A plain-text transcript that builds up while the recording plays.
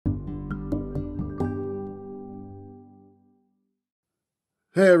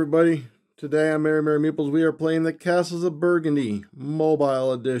Hey everybody, today on Merry Meeples we are playing the Castles of Burgundy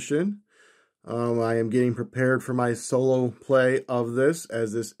Mobile Edition. I am getting prepared for my solo play of this,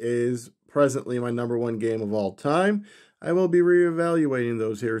 as this is presently my #1 game of all time. I will be reevaluating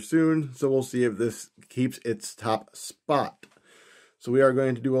those here soon, so we'll see if this keeps its top spot. So we are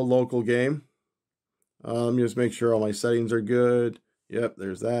going to do a local game. Just make sure all my settings are good. Yep,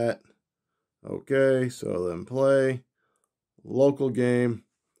 there's that. Okay, so then play. Local game.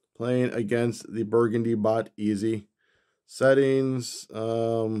 Playing against the Burgundy bot easy. Settings.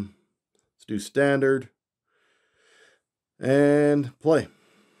 Let's do standard. And play.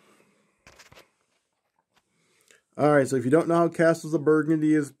 Alright, so if you don't know how Castles of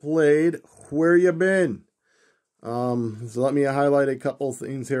Burgundy is played, where you been? So let me highlight a couple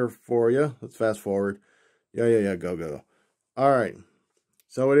things here for you. Let's fast forward. Yeah, go. Alright,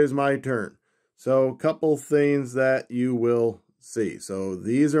 so it is my turn. So a couple things that you will see. So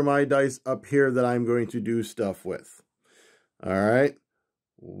these are my dice up here that I'm going to do stuff with. Alright,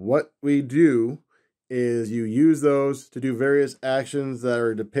 what we do is you use those to do various actions that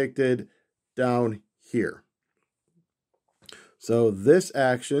are depicted down here. So this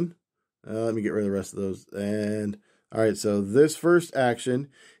action, let me get rid of the rest of those. And alright, so this first action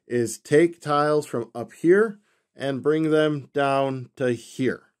is take tiles from up here and bring them down to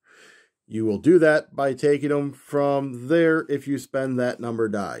here. You will do that by taking them from there if you spend that number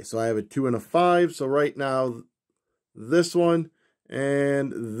die. So I have a 2 and a 5. So right now, this one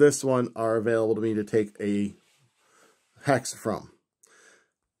and this one are available to me to take a hex from.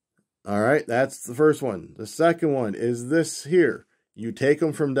 All right, that's the first one. The second one is this here. You take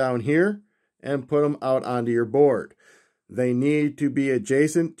them from down here and put them out onto your board. They need to be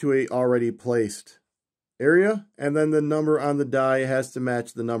adjacent to a already placed area, and then the number on the die has to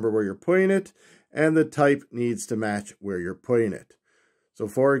match the number where you're putting it, and the type needs to match where you're putting it. So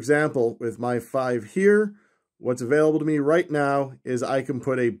for example, with my 5 here, what's available to me right now is I can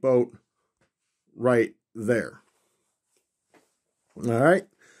put a boat right there. All right.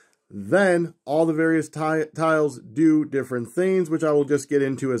 Then all the various tiles do different things, which I will just get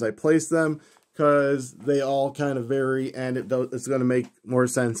into as I place them, because they all kind of vary, and it's going to make more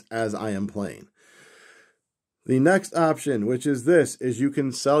sense as I am playing. The next option, which is this, is you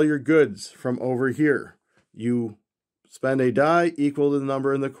can sell your goods from over here. You spend a die equal to the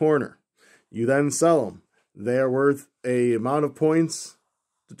number in the corner. You then sell them. They are worth a amount of points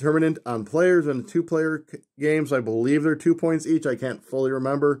determinant on players in a 2-player game, so I believe they're 2 points each. I can't fully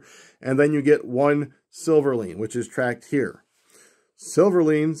remember. And then you get 1 silverline, which is tracked here.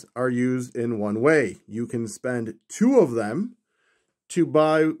 Silverlines are used in one way. You can spend 2 of them to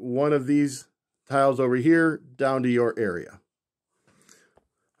buy one of these tiles over here down to your area.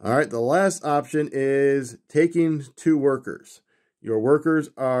 All right, the last option is taking 2 workers. Your workers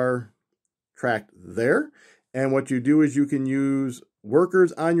are tracked there, and what you do is you can use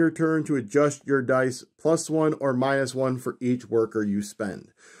workers on your turn to adjust your dice +1 or -1 for each worker you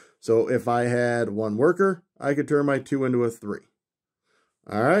spend. So if I had 1 worker, I could turn my 2 into a 3.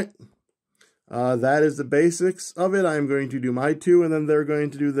 All right, that is the basics of it. I'm going to do my 2, and then they're going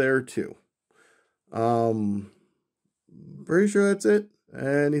to do their 2. Pretty sure that's it.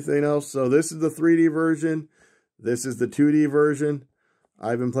 Anything else? So this is the 3D version. This is the 2D version.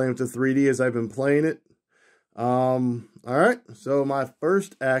 I've been playing with the 3D as I've been playing it. All right. So my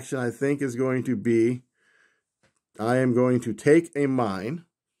first action, I think, is going to be, I am going to take a mine,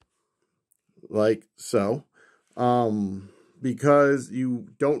 like so. Because you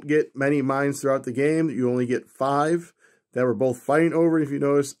don't get many mines throughout the game. You only get 5 that we're both fighting over. If you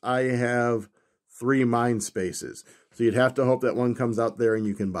notice, I have 3 mine spaces. So you'd have to hope that one comes out there and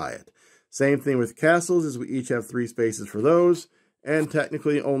you can buy it. Same thing with castles, is we each have 3 spaces for those. And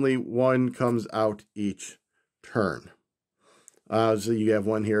technically only 1 comes out each turn. So you have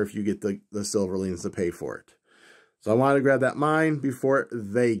 1 here if you get the silverlines to pay for it. So I want to grab that mine before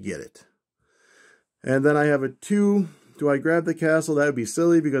they get it. And then I have a 2. Do I grab the castle? That would be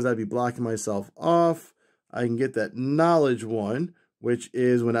silly because I'd be blocking myself off. I can get that knowledge 1, which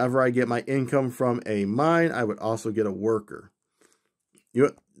is whenever I get my income from a mine, I would also get a worker.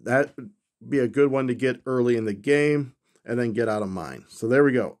 That would be a good one to get early in the game and then get out of mine. So there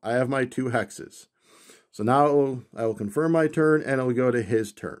we go. I have my 2 hexes. So now I will confirm my turn, and it will go to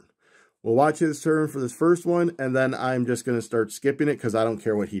his turn. We'll watch his turn for this first one, and then I'm just going to start skipping it because I don't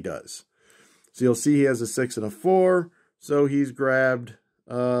care what he does. So you'll see he has a 6 and a 4. So he's grabbed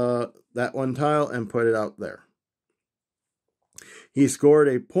that 1 tile and put it out there. He scored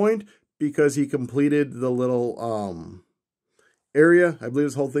a point because he completed the little area. I believe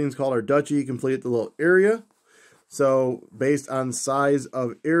this whole thing's called our duchy. He completed the little area. So based on size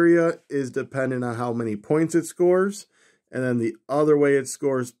of area is dependent on how many points it scores. And then the other way it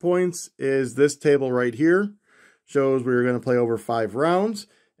scores points is this table right here. Shows we're going to play over 5 rounds.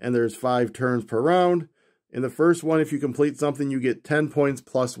 And there's 5 turns per round. In the first one, if you complete something, you get 10 points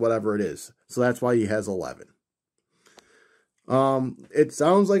plus whatever it is. So that's why he has 11. It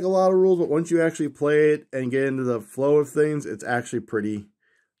sounds like a lot of rules, but once you actually play it and get into the flow of things, it's actually pretty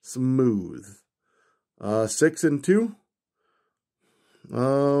smooth. 6 and 2. I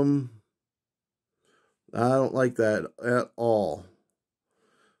don't like that at all.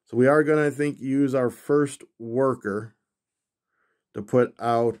 So we are going to, I think, use our first worker to put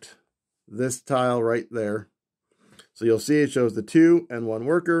out this tile right there. So you'll see it shows the 2 and 1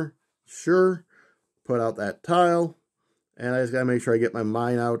 worker. Sure. Put out that tile. And I just got to make sure I get my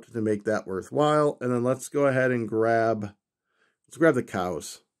mine out to make that worthwhile. And then let's go ahead and grab the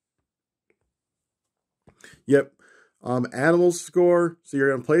cows. Yep. Animals score. So you're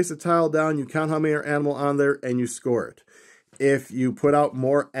going to place a tile down, you count how many are animal on there, and you score it. If you put out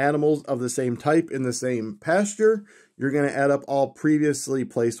more animals of the same type in the same pasture, you're going to add up all previously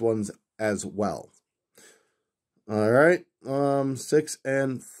placed ones as well. All right. 6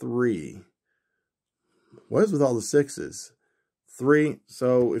 and 3. What is with all the 6s? 3.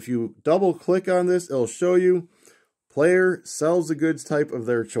 So if you double click on this, it'll show you player sells the goods type of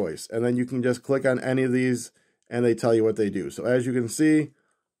their choice. And then you can just click on any of these and they tell you what they do. So as you can see,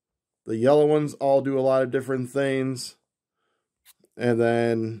 the yellow ones all do a lot of different things. And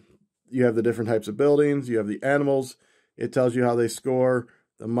then you have the different types of buildings. You have the animals. It tells you how they score,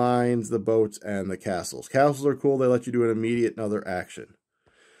 the mines, the boats, and the castles. Castles are cool. They let you do an immediate another action.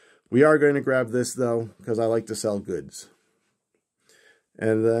 We are going to grab this, though, because I like to sell goods.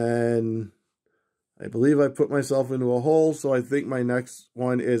 And then I believe I put myself into a hole, so I think my next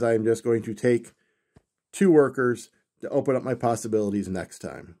one is I'm just going to take 2 workers to open up my possibilities next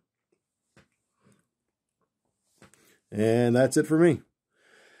time. And that's it for me.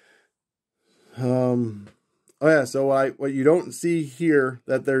 Oh yeah, so what you don't see here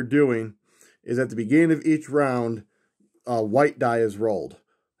that they're doing is at the beginning of each round, white die is rolled.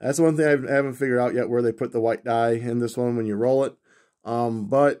 That's one thing I haven't figured out yet, where they put the white die in this one when you roll it.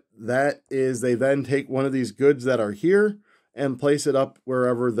 But that is, they then take one of these goods that are here and place it up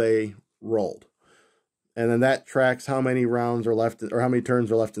wherever they rolled. And then that tracks how many rounds are left, or how many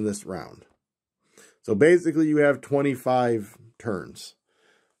turns are left in this round. So basically you have 25 turns.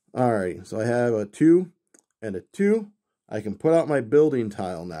 All right, so I have a 2 and a 2. I can put out my building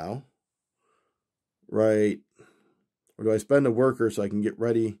tile now. Right. Or do I spend a worker so I can get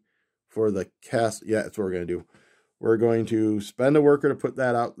ready for the cast? Yeah, that's what we're going to do. We're going to spend a worker to put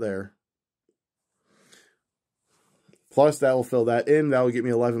that out there. Plus, that will fill that in. That will get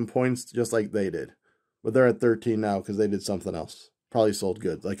me 11 points, just like they did. But they're at 13 now because they did something else. Probably sold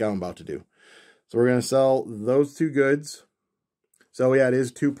goods, like I'm about to do. So we're going to sell those 2 goods. So yeah, it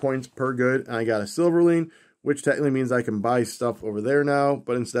is 2 points per good. And I got a silverling, which technically means I can buy stuff over there now.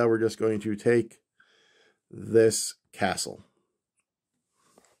 But instead, we're just going to take this castle.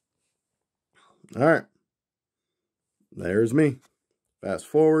 All right. There's me. Fast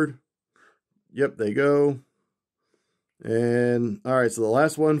forward. Yep, they go. And all right, so the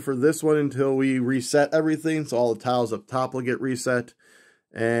last one for this one until we reset everything. So all the tiles up top will get reset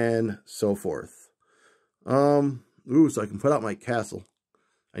and so forth. Ooh, so I can put out my castle.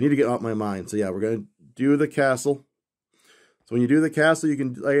 I need to get out my mine. So yeah, we're going to do the castle. So when you do the castle, you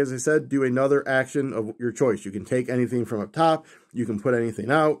can, like as I said, do another action of your choice. You can take anything from up top. You can put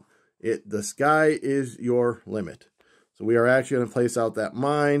anything out. The sky is your limit. So we are actually going to place out that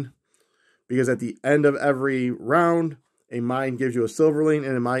mine, because at the end of every round, a mine gives you a silverling,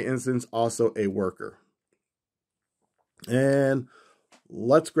 and in my instance, also a worker. And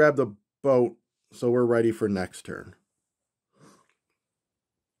let's grab the boat so we're ready for next turn.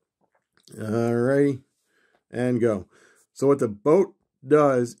 Alrighty, and go. So what the boat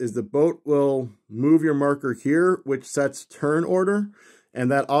does is the boat will move your marker here, which sets turn order, and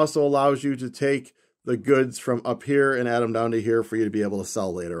that also allows you to take the goods from up here and add them down to here for you to be able to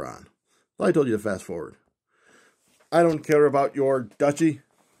sell later on. Well, I told you to fast forward. I don't care about your duchy.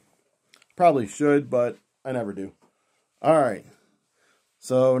 Probably should, but I never do. All right.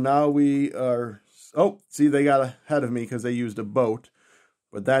 So now we are... Oh, see, they got ahead of me because they used a boat.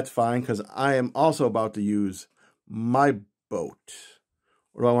 But that's fine because I am also about to use my boat.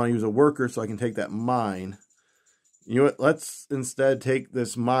 Or do I want to use a worker so I can take that mine? You know what? Let's instead take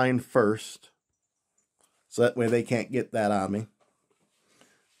this mine first. So that way they can't get that on me.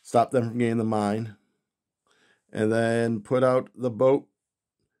 Stop them from getting the mine. And then put out the boat.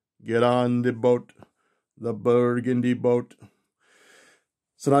 Get on the boat. the Burgundy boat.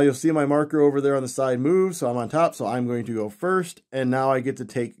 So now you'll see my marker over there on the side move. So I'm on top. So I'm going to go first. And now I get to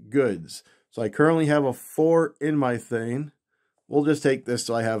take goods. So I currently have a 4 in my thing. We'll just take this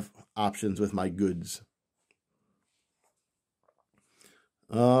so I have options with my goods.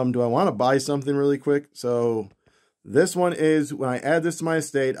 Do I want to buy something really quick? So this one is, when I add this to my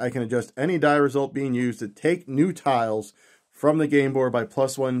estate, I can adjust any die result being used to take new tiles from the game board by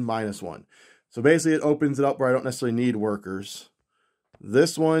 +1, -1. So basically it opens it up where I don't necessarily need workers.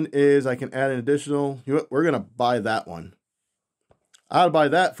 This one is, I can add an additional, you know what, we're going to buy that one. I'll buy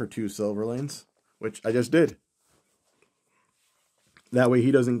that for 2 silverlings, which I just did. That way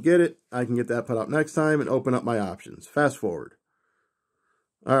he doesn't get it. I can get that put out next time and open up my options. Fast forward.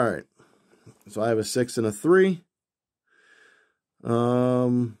 All right. So I have a 6 and a 3.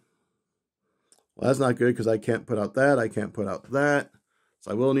 Well, that's not good because I can't put out that. I can't put out that.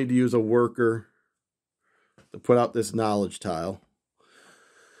 So I will need to use a worker to put out this knowledge tile.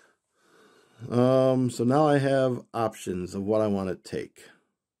 So now I have options of what I want to take.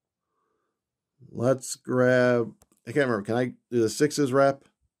 Let's grab, I can't remember, can I do the 6s rep?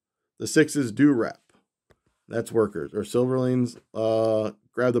 The 6s do rep. That's workers or silverlings.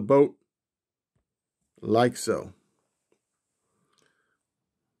 Grab the boat like so.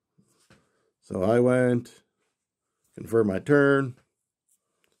 So I went, confirm my turn.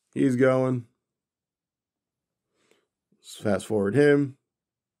 He's going. Let's fast forward him.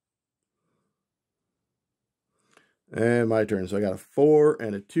 And my turn. So I got a 4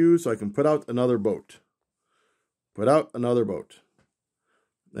 and a 2, so I can put out another boat. Put out another boat.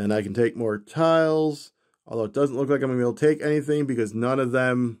 Then I can take more tiles, although it doesn't look like I'm going to be able to take anything because none of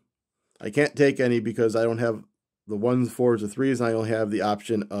them, I can't take any because I don't have the 1s, 4s, or 3s, and I only have the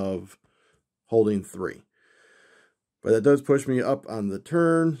option of holding 3. But that does push me up on the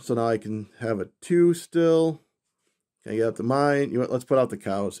turn, so now I can have a 2 still. Can I get up to mine? You know what, let's put out the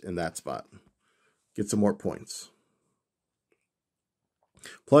cows in that spot. Get some more points.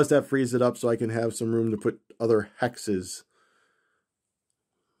 Plus that frees it up so I can have some room to put other hexes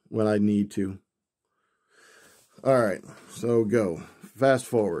when I need to. Alright, so go. Fast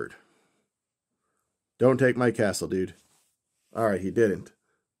forward. Don't take my castle, dude. Alright, he didn't.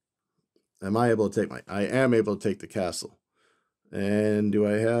 Am I able to take my... I am able to take the castle. And do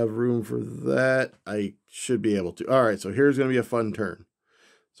I have room for that? I should be able to. Alright, so here's going to be a fun turn.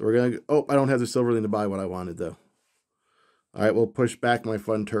 So we're going to... Oh, I don't have the silverling to buy what I wanted, though. Alright, we'll push back my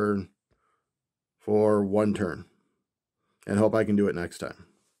fun turn for 1 turn. And hope I can do it next time.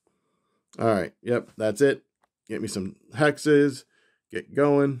 Alright, yep, that's it. Get me some hexes. Get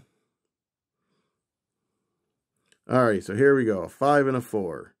going. Alright, so here we go. A 5 and a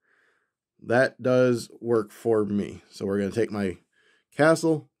 4. That does work for me. So we're going to take my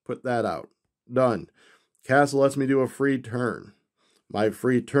castle, put that out. Done. Castle lets me do a free turn. My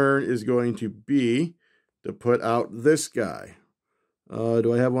free turn is going to be to put out this guy.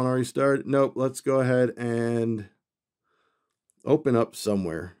 Do I have one already started? Nope. Let's go ahead and open up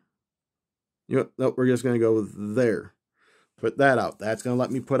somewhere. You know, nope, we're just going to go there. Put that out. That's going to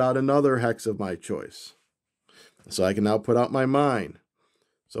let me put out another hex of my choice. So I can now put out my mine.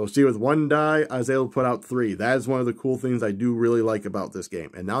 So see, with 1 die, I was able to put out 3. That is one of the cool things I do really like about this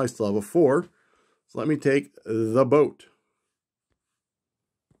game. And now I still have a 4. So let me take the boat.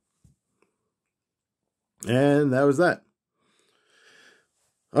 And that was that.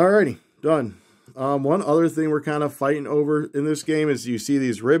 Alrighty, done. One other thing we're kind of fighting over in this game is you see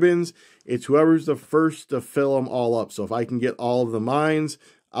these ribbons. It's whoever's the first to fill them all up. So if I can get all of the mines,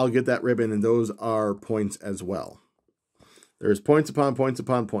 I'll get that ribbon, and those are points as well. There's points upon points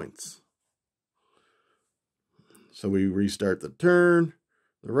upon points. So we restart the turn,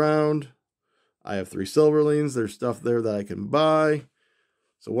 the round. I have 3 silverlings. There's stuff there that I can buy.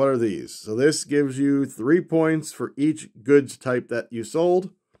 So what are these? So this gives you 3 points for each goods type that you sold.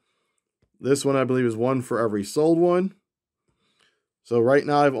 This one, I believe, is 1 for every sold one. So right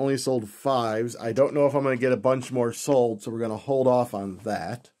now I've only sold 5s. I don't know if I'm going to get a bunch more sold, so we're going to hold off on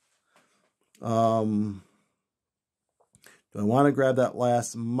that. Do I want to grab that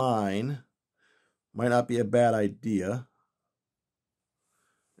last mine? Might not be a bad idea.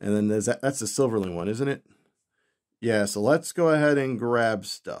 And then there's that's the silverling one, isn't it? Yeah, so let's go ahead and grab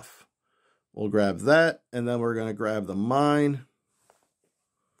stuff. We'll grab that, and then we're going to grab the mine.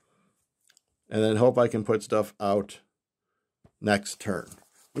 And then hope I can put stuff out next turn.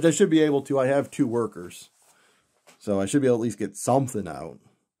 Which I should be able to. I have 2 workers. So I should be able to at least get something out.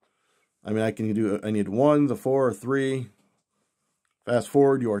 I mean, I can do, I need 1, a 4, a 3. Fast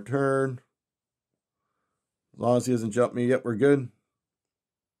forward your turn. As long as he doesn't jump me, yep, we're good.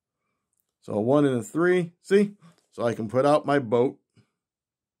 So a 1 and a 3. See? So I can put out my boat.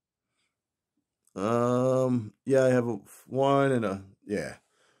 Yeah, I have a 1 and a, yeah.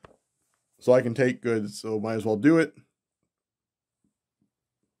 So I can take goods, so might as well do it.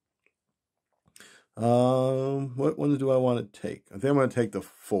 What ones do I want to take? I think I'm going to take the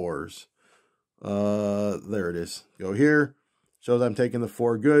 4s. There it is. Go here. Shows I'm taking the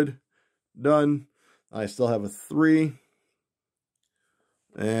 4 good. Done. I still have a 3.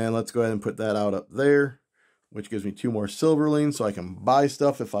 And let's go ahead and put that out up there, which gives me 2 more silverlings, so I can buy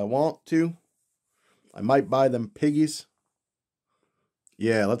stuff if I want to. I might buy them piggies.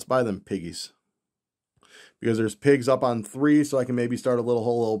 Yeah, let's buy them piggies. Because there's pigs up on 3, so I can maybe start a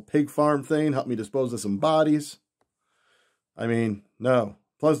whole little pig farm thing, help me dispose of some bodies. I mean, no.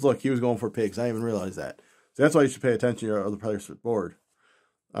 Plus, look, he was going for pigs. I didn't even realize that. So that's why you should pay attention to your other players' board.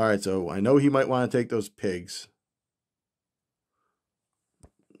 All right, so I know he might want to take those pigs.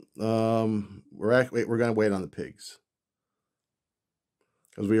 We're going to wait on the pigs.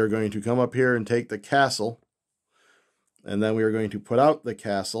 Because we are going to come up here and take the castle. And then we are going to put out the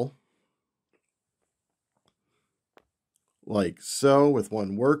castle. Like so, with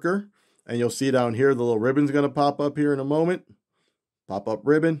 1 worker. And you'll see down here, the little ribbon's going to pop up here in a moment. Pop up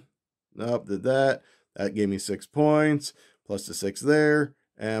ribbon. Nope, did that. That gave me 6 points. Plus the 6 there.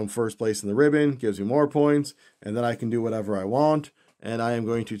 And first place in the ribbon gives me more points. And then I can do whatever I want. And I am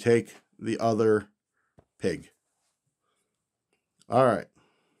going to take the other pig. All right.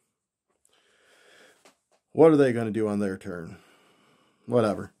 What are they going to do on their turn?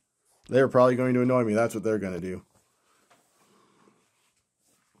 Whatever. They're probably going to annoy me. That's what they're going to do.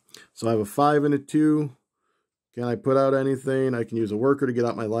 So I have a 5 and a 2. Can I put out anything? I can use a worker to get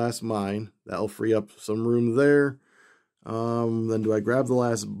out my last mine. That'll free up some room there. Then do I grab the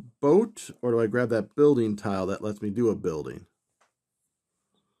last boat? Or do I grab that building tile that lets me do a building?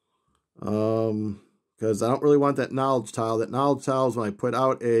 Because I don't really want that knowledge tile. That knowledge tile is when I put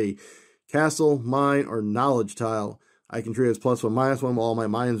out a castle, mine, or knowledge tile. I can treat it as +1, -1. While all my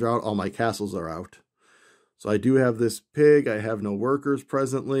mines are out, all my castles are out. So I do have this pig. I have no workers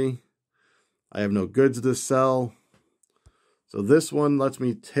presently. I have no goods to sell. So this one lets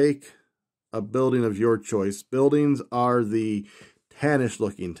me take a building of your choice. Buildings are the tannish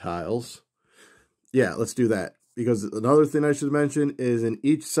looking tiles. Yeah, let's do that. Because another thing I should mention is in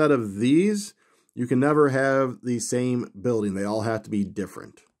each set of these, you can never have the same building. They all have to be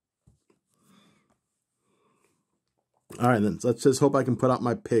different. All right, then. So let's just hope I can put out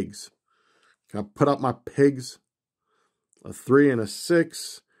my pigs. Can I put out my pigs? A 3 and a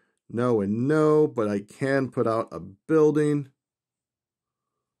 6. No and no, but I can put out a building.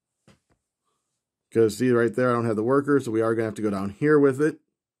 Because see right there, I don't have the workers, so we are going to have to go down here with it.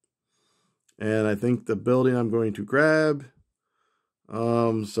 And I think the building I'm going to grab.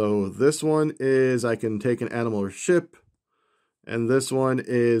 So this one is I can take an animal or ship. And this one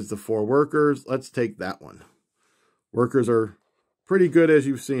is the 4 workers. Let's take that one. Workers are pretty good, as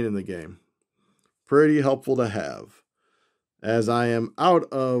you've seen in the game. Pretty helpful to have. As I am out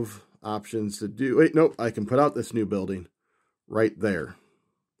of options to do... Wait, nope. I can put out this new building right there.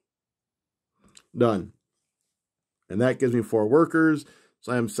 Done. And that gives me 4 workers.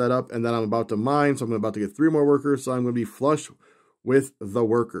 So I am set up, and then I'm about to mine. So I'm about to get 3 more workers. So I'm going to be flush with the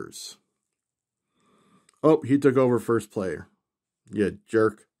workers. Oh, he took over first player. You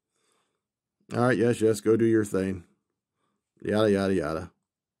jerk. All right, yes, go do your thing. Yada, yada, yada.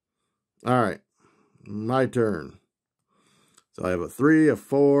 All right, my turn. So I have a 3, a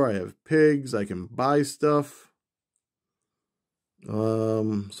 4, I have pigs, I can buy stuff.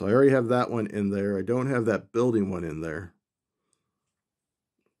 So I already have that one in there. I don't have that building one in there.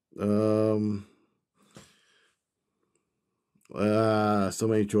 So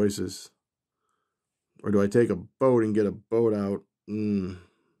many choices. Or do I take a boat and get a boat out?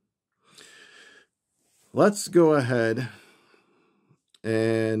 Let's go ahead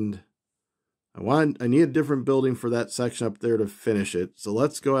and I need a different building for that section up there to finish it. So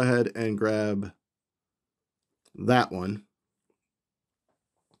let's go ahead and grab that one.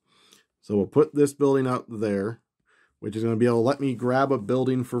 So we'll put this building out there, which is going to be able to let me grab a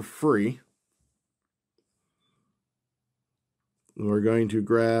building for free. We're going to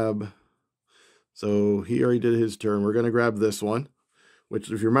grab, so he already did his turn. We're going to grab this one, which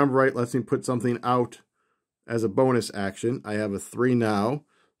if you remember right, lets me put something out as a bonus action. I have a 3 now,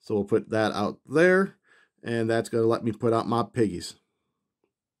 so we'll put that out there, and that's going to let me put out my piggies.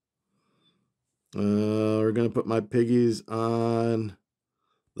 We're going to put my piggies on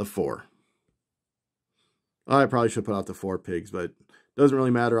the 4. I probably should put out the 4 pigs, but it doesn't really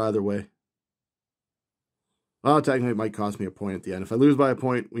matter either way. Well, technically it might cost me a point at the end. If I lose by a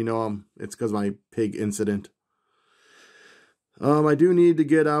point, we know it's because of my pig incident. I do need to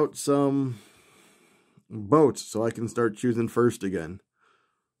get out some boats so I can start choosing first again.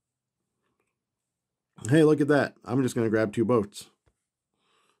 Hey, look at that. I'm just going to grab 2 boats.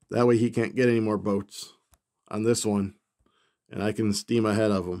 That way he can't get any more boats on this one. And I can steam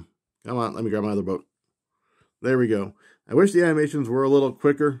ahead of him. Come on, let me grab my other boat. There we go. I wish the animations were a little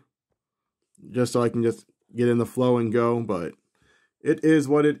quicker. Just so I can just get in the flow and go. But it is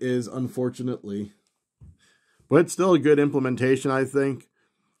what it is, unfortunately. But it's still a good implementation, I think.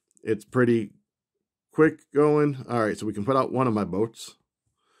 It's pretty quick going. Alright, so we can put out one of my boats.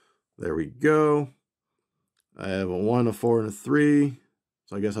 There we go. I have a 1, a 4, and a 3.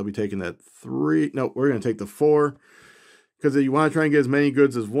 So I guess I'll be taking that 3. No, we're going to take the 4. Because you want to try and get as many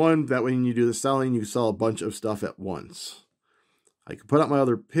goods as one. That way when you do the selling, you sell a bunch of stuff at once. I can put out my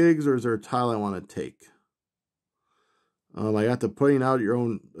other pigs, or is there a tile I want to take? I got the putting out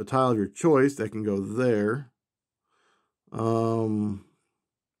a tile of your choice. That can go there.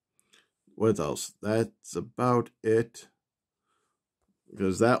 What else? That's about it.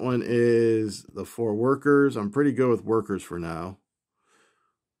 Because that one is the 4 workers. I'm pretty good with workers for now.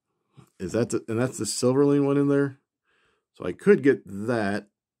 Is that and that's the silverling one in there? So I could get that.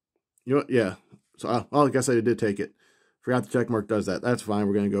 You know what? Yeah. So I guess I did take it. Forgot the check mark does that. That's fine.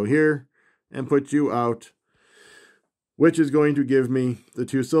 We're going to go here and put you out, which is going to give me the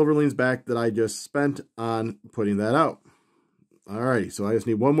 2 silverlings back that I just spent on putting that out. Alrighty, so I just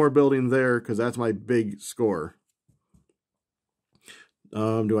need one more building there because that's my big score.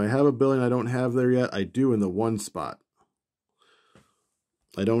 Do I have a building I don't have there yet? I do in the 1 spot.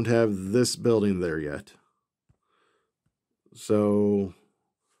 I don't have this building there yet. So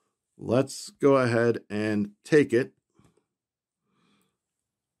let's go ahead and take it.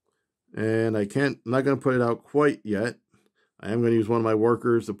 And I'm not going to put it out quite yet. I am going to use one of my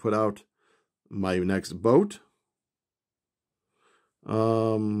workers to put out my next boat.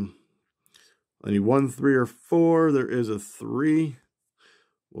 I need 1, 3, or 4. There is a 3.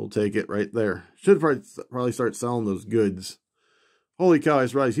 We'll take it right there. Should probably start selling those goods. Holy cow, I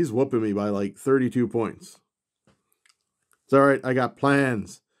realized he's whooping me by like 32 points. It's alright, I got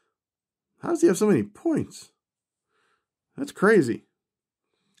plans. How does he have so many points? That's crazy.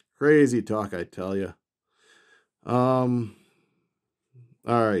 Crazy talk, I tell you.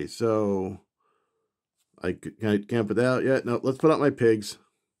 Alright, so I can't put that out yet. No, let's put out my pigs.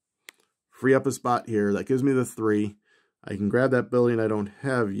 Free up a spot here. That gives me the 3. I can grab that building I don't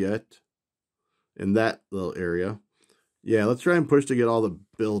have yet in that little area. Yeah, let's try and push to get all the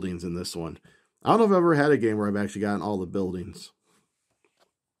buildings in this one. I don't know if I've ever had a game where I've actually gotten all the buildings.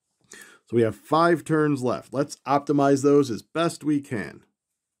 So we have 5 turns left. Let's optimize those as best we can.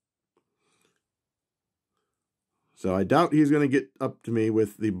 So I doubt he's going to get up to me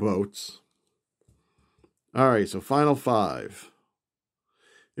with the boats. Alright, so final 5.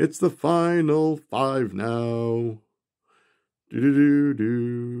 It's the final 5 now.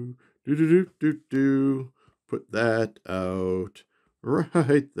 Do-do-do-do. Do-do-do-do-do. Put that out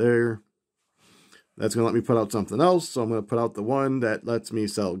right there. That's going to let me put out something else. So I'm going to put out the one that lets me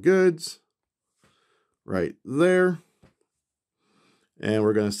sell goods. Right there. And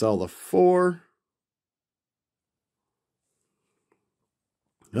we're going to sell the 4.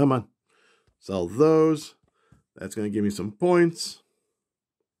 Come on. Sell those. That's going to give me some points.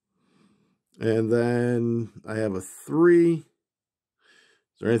 And then I have a 3. Is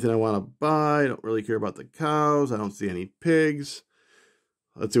there anything I want to buy? I don't really care about the cows. I don't see any pigs.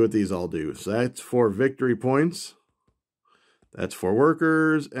 Let's see what these all do. So that's 4 victory points. That's 4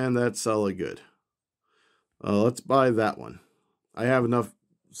 workers. And that's sell a good. Let's buy that one. I have enough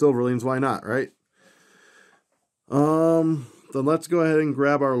silverlings. Why not, right? Then let's go ahead and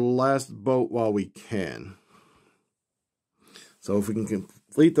grab our last boat while we can. So if we can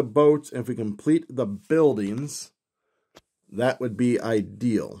complete the boats and if we complete the buildings, that would be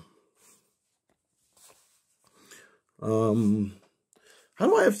ideal. How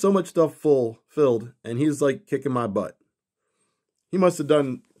do I have so much stuff filled and he's like kicking my butt? He must have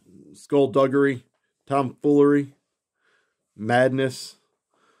done skullduggery, tomfoolery, madness.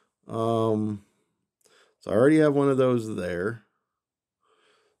 So I already have one of those there.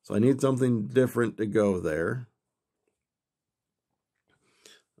 So I need something different to go there.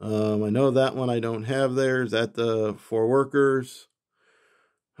 I know that one I don't have there. Is that the 4 workers?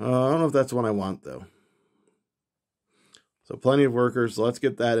 I don't know if that's the one I want, though. So plenty of workers. So let's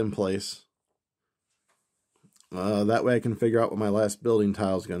get that in place. That way I can figure out what my last building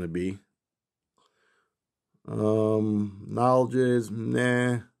tile is going to be. Knowledge is,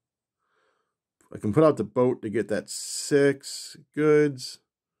 nah. I can put out the boat to get that 6 goods.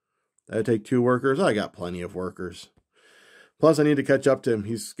 That'd take 2 workers. I got plenty of workers. Plus, I need to catch up to him.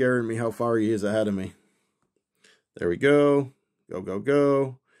 He's scaring me how far he is ahead of me. There we go. Go, go,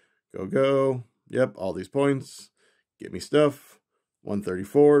 go. Go, go. Yep, all these points. Get me stuff.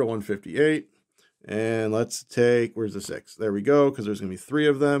 134 to 158. And let's take, where's the 6? There we go, because there's going to be 3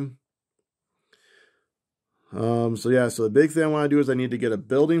 of them. So yeah, so the big thing I want to do is I need to get a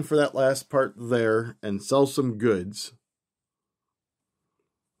building for that last part there and sell some goods.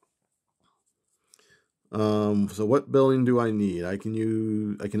 So what building do I need? I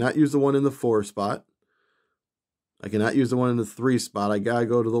cannot use the one in the 4 spot. I cannot use the one in the 3 spot. I gotta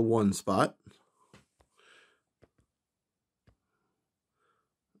go to the 1 spot.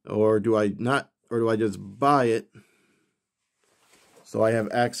 Or do I not, or do I just buy it so I have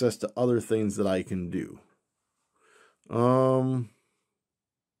access to other things that I can do? I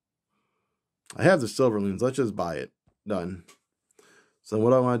have the silverlings. Let's just buy it. Done. So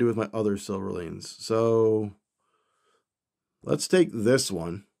what do I want to do with my other silverlings? So let's take this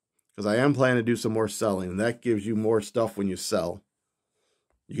one, because I am planning to do some more selling, and that gives you more stuff when you sell.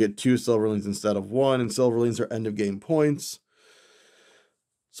 You get 2 silverlings instead of 1, and silverlings are end of game points.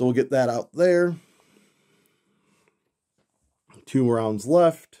 So we'll get that out there. 2 rounds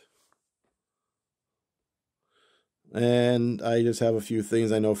left. And I just have a few things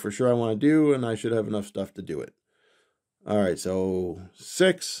I know for sure I want to do, and I should have enough stuff to do it. Alright, so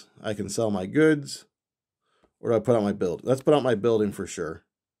 6, I can sell my goods. Where do I put out my build? Let's put out my building for sure.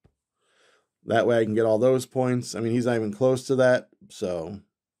 That way I can get all those points. I mean, he's not even close to that, so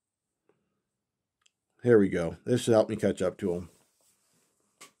here we go. This should help me catch up to him.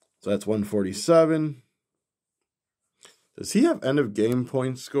 So that's 147. Does he have end of game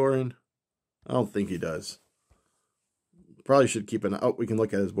points scoring? I don't think he does. Probably should keep an out. We can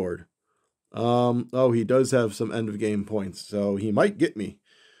look at his board. Oh, he does have some end of game points, so he might get me.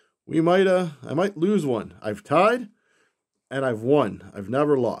 I might lose one. I've tied and I've won. I've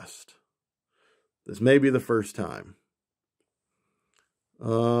never lost. This may be the first time.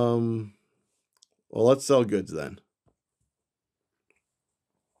 Well, let's sell goods then.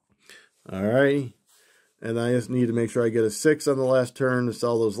 All right. And I just need to make sure I get a 6 on the last turn to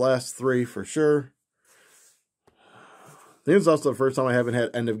sell those last 3 for sure. I think it's also the first time I haven't had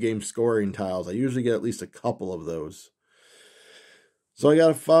end of game scoring tiles. I usually get at least a couple of those. So I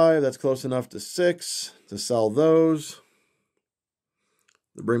got a 5. That's close enough to 6 to sell those.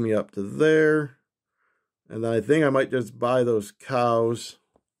 To bring me up to there. And then I think I might just buy those cows.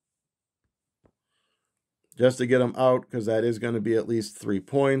 Just to get them out, because that is going to be at least 3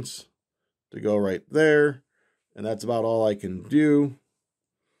 points to go right there. And that's about all I can do.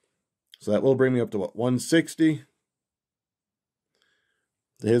 So that will bring me up to what, 160?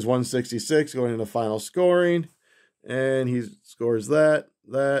 His 166 going into final scoring. And he scores that.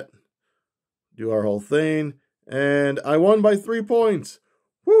 Do our whole thing. And I won by 3 points.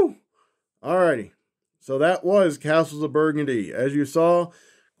 Woo! Alrighty. So that was Castles of Burgundy. As you saw,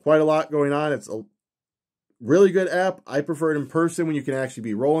 quite a lot going on. It's a really good app. I prefer it in person when you can actually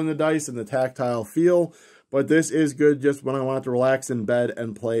be rolling the dice and the tactile feel. But this is good just when I want to relax in bed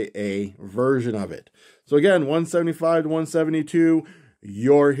and play a version of it. So again, 175 to 172.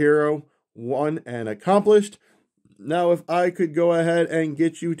 Your hero won and accomplished. Now, if I could go ahead and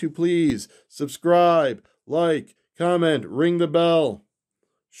get you to please subscribe, like, comment, ring the bell,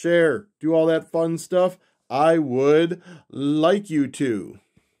 share, do all that fun stuff, I would like you to.